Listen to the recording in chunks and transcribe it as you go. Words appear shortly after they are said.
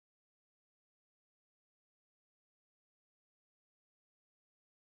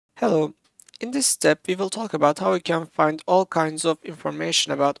Hello. In this step, we will talk about how you can find all kinds of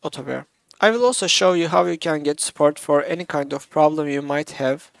information about Autoware. I will also show you how you can get support for any kind of problem you might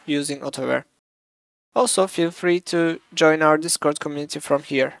have using Autoware. Also, feel free to join our Discord community from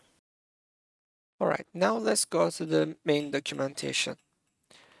here. Alright, now let's go to the main documentation.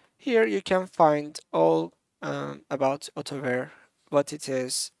 Here you can find all about Autoware, what it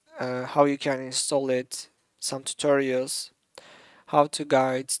is, how you can install it, some tutorials, how to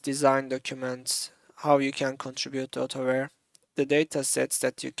guide, design documents, how you can contribute to Autoware, the data sets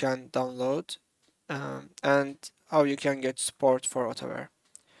that you can download, and how you can get support for Autoware.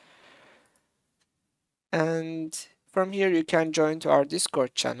 And from here you can join to our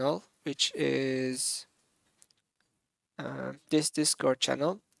Discord channel, which is this Discord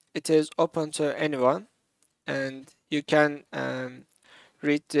channel. It is open to anyone, and you can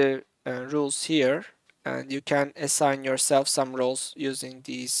read the rules here, and you can assign yourself some roles using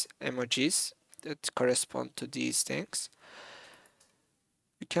these emojis that correspond to these things.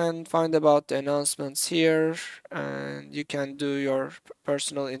 You can find about the announcements here, and you can do your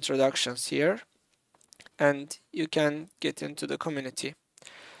personal introductions here, and you can get into the community.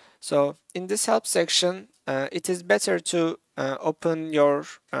 So in this help section, it is better to open your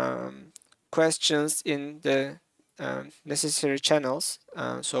questions in the necessary channels.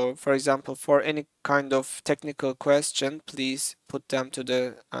 So for example, for any kind of technical question, please put them to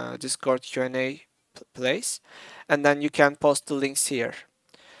the Discord Q&A place, and then you can post the links here.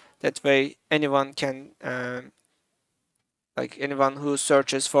 That way anyone can, like anyone who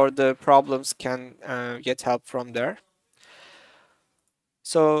searches for the problems can get help from there.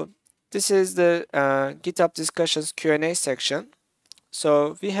 So this is the GitHub discussions Q&A section.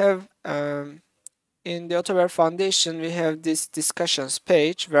 So we have in the Autoware Foundation, we have this discussions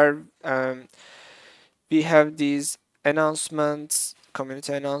page where we have these announcements,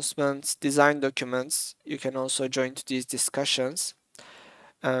 community announcements, design documents. You can also join to these discussions.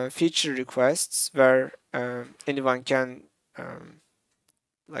 Feature requests where anyone can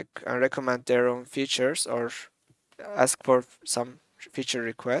recommend their own features or ask for some feature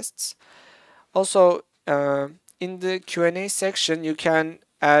requests. Also, in the Q&A section, you can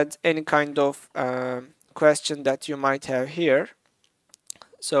add any kind of question that you might have here.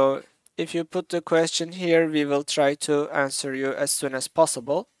 So if you put the question here, we will try to answer you as soon as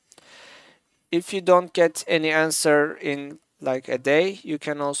possible. If you don't get any answer in like a day, you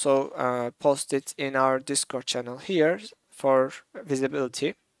can also post it in our Discord channel here for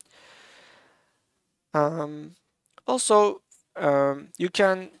visibility. Also, you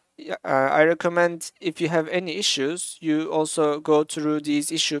can, I recommend if you have any issues, you also go through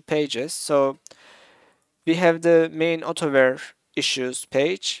these issue pages. So we have the main Autoware issues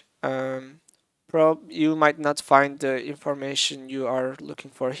page. You might not find the information you are looking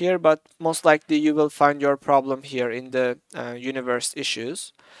for here, but most likely you will find your problem here in the universe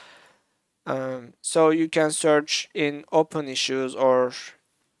issues. So you can search in open issues or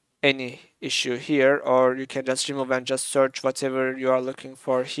any issue here, or you can just remove and just search whatever you are looking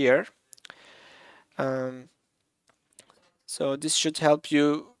for here. So this should help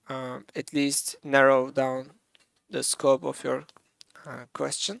you at least narrow down the scope of your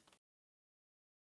question.